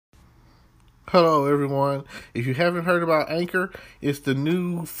Hello, everyone. If you haven't heard about Anchor, it's the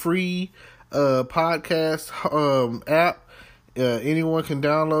new free podcast app. Anyone can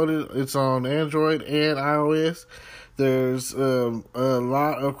download it. It's on Android and iOS. There's a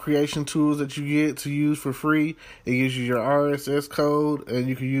lot of creation tools that you get to use for free. It gives you your RSS code, and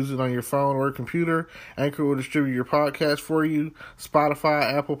you can use it on your phone or computer. Anchor will distribute your podcast for you.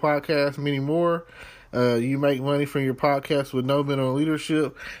 Spotify, Apple Podcasts, many more. You make money from your podcast with no minimum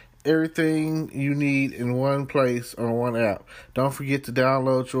leadership. Everything you need in one place on one app. Don't forget to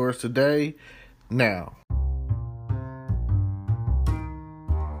download yours today, now.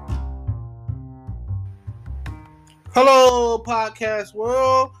 Hello, podcast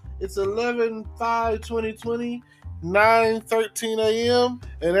world. It's 11/5/2020, 9:13 a.m.,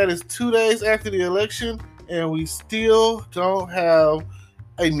 and that is 2 days after the election, and we still don't have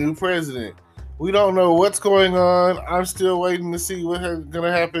a new president. We don't know what's going on. I'm still waiting to see what's going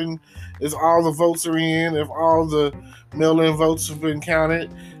to happen if all the votes are in, if all the mail-in votes have been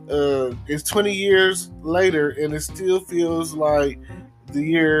counted. It's 20 years later, and it still feels like the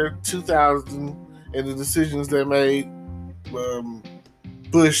year 2000 and the decisions that made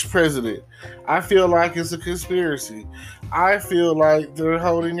Bush president. I feel like it's a conspiracy. I feel like they're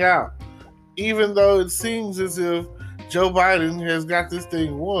holding out. Even though it seems as if Joe Biden has got this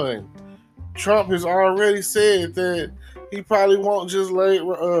thing won. Trump has already said that he probably won't just roll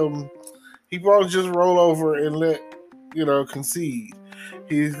over and concede.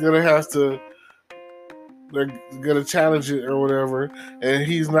 He's gonna have to, they're gonna challenge it or whatever, and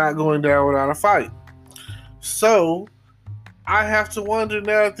he's not going down without a fight. So I have to wonder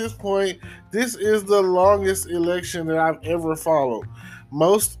now at this point, this is the longest election that I've ever followed.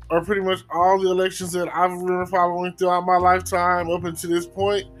 Most or pretty much all the elections that I've been following throughout my lifetime up until this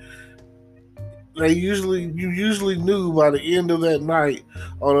point, you usually knew by the end of that night,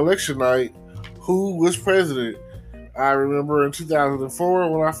 on election night, who was president. I remember in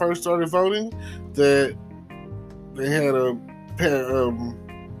 2004 when I first started voting that they had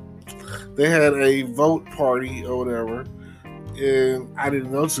a vote party or whatever, and I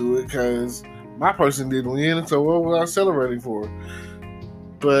didn't go to it because my person didn't win, so what was I celebrating for?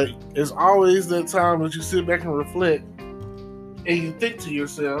 But it's always that time that you sit back and reflect and you think to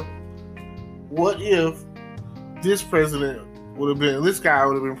yourself, what if this guy would have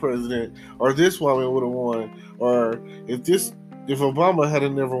been president, or this woman would have won, or if Obama had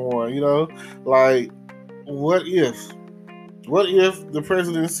never won, like, what if the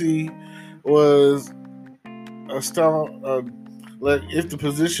presidency was a stone, like if the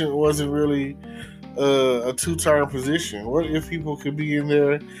position wasn't really a two-term position? What if people could be in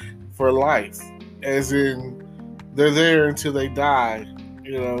there for life, as in they're there until they die,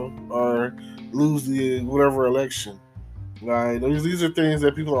 or lose the whatever election? Like, these are things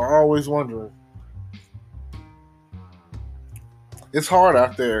that people are always wondering. It's hard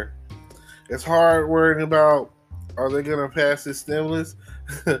out there. It's hard worrying about, are they going to pass this stimulus?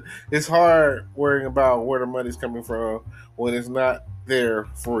 It's hard worrying about where the money's coming from when it's not there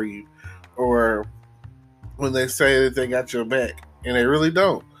for you, or when they say that they got your back and they really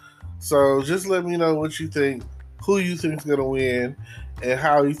don't. So just let me know what you think, who you think is going to win, and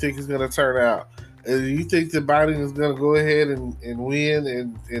how you think it's going to turn out. Do you think that Biden is going to go ahead and win,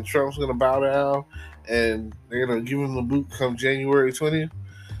 and Trump's going to bow down, and they're going to give him the boot come January 20th?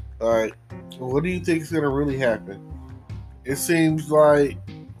 Like, what do you think is going to really happen? It seems like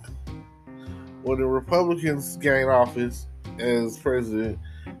when the Republicans gain office as president,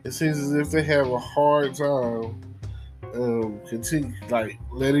 it seems as if they have a hard time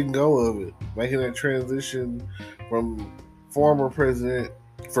letting go of it, making that transition from president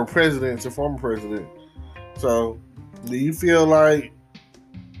to former president. So, who do you feel like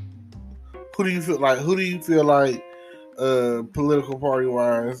political party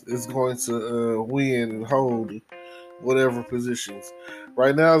wise is going to win and hold whatever positions?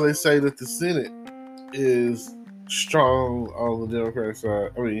 Right now, they say that the Senate is strong on the Democratic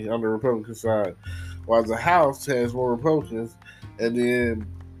side. On the Republican side, while the House has more Republicans, and then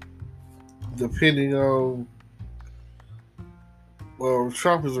depending on,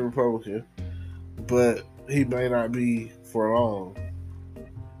 Trump is a Republican, but he may not be for long.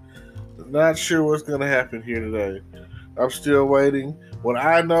 Not sure what's going to happen here today. I'm still waiting. When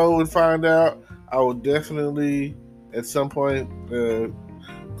I know and find out, I will definitely at some point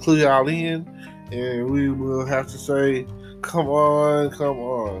clue y'all in, and we will have to say, come on.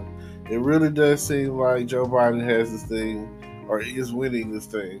 It really does seem like Joe Biden has this thing, or is winning this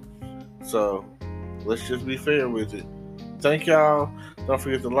thing. So let's just be fair with it. Thank y'all. Don't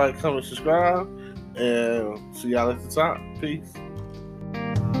forget to like, comment, subscribe, and see y'all at the top. Peace.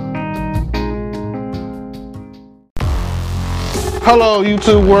 Hello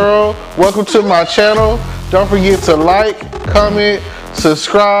YouTube world, welcome to my channel. Don't forget to like, comment,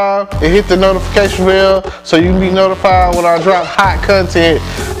 subscribe, and hit the notification bell so you can be notified when I drop hot content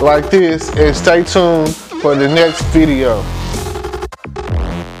like this, and stay tuned for the next video.